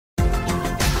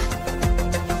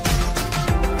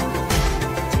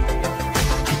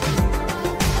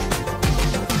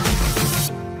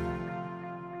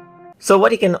So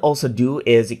what you can also do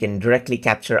is you can directly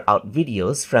capture out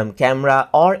videos from camera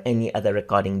or any other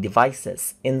recording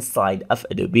devices inside of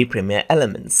Adobe Premiere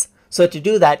Elements. So to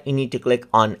do that, you need to click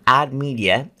on Add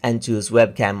Media and choose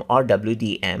Webcam or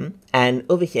WDM. And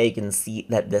over here, you can see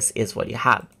that this is what you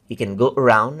have. You can go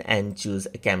around and choose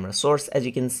a camera source, as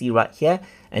you can see right here,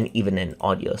 and even an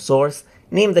audio source.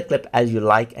 Name the clip as you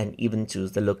like and even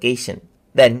choose the location.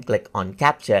 Then click on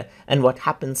capture, and what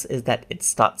happens is that it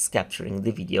starts capturing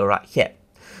the video right here.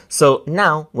 So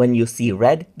now when you see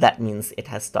red, that means it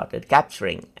has started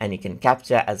capturing, and you can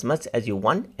capture as much as you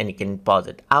want, and you can pause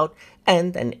it out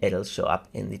and then it'll show up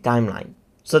in the timeline.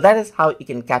 So that is how you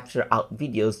can capture out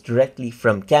videos directly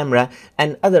from camera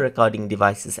and other recording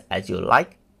devices as you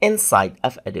like inside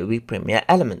of Adobe Premiere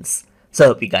Elements. So I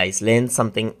hope you guys learned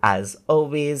something as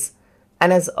always,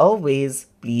 and as always,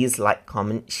 please like,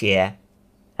 comment, share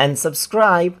and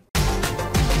subscribe.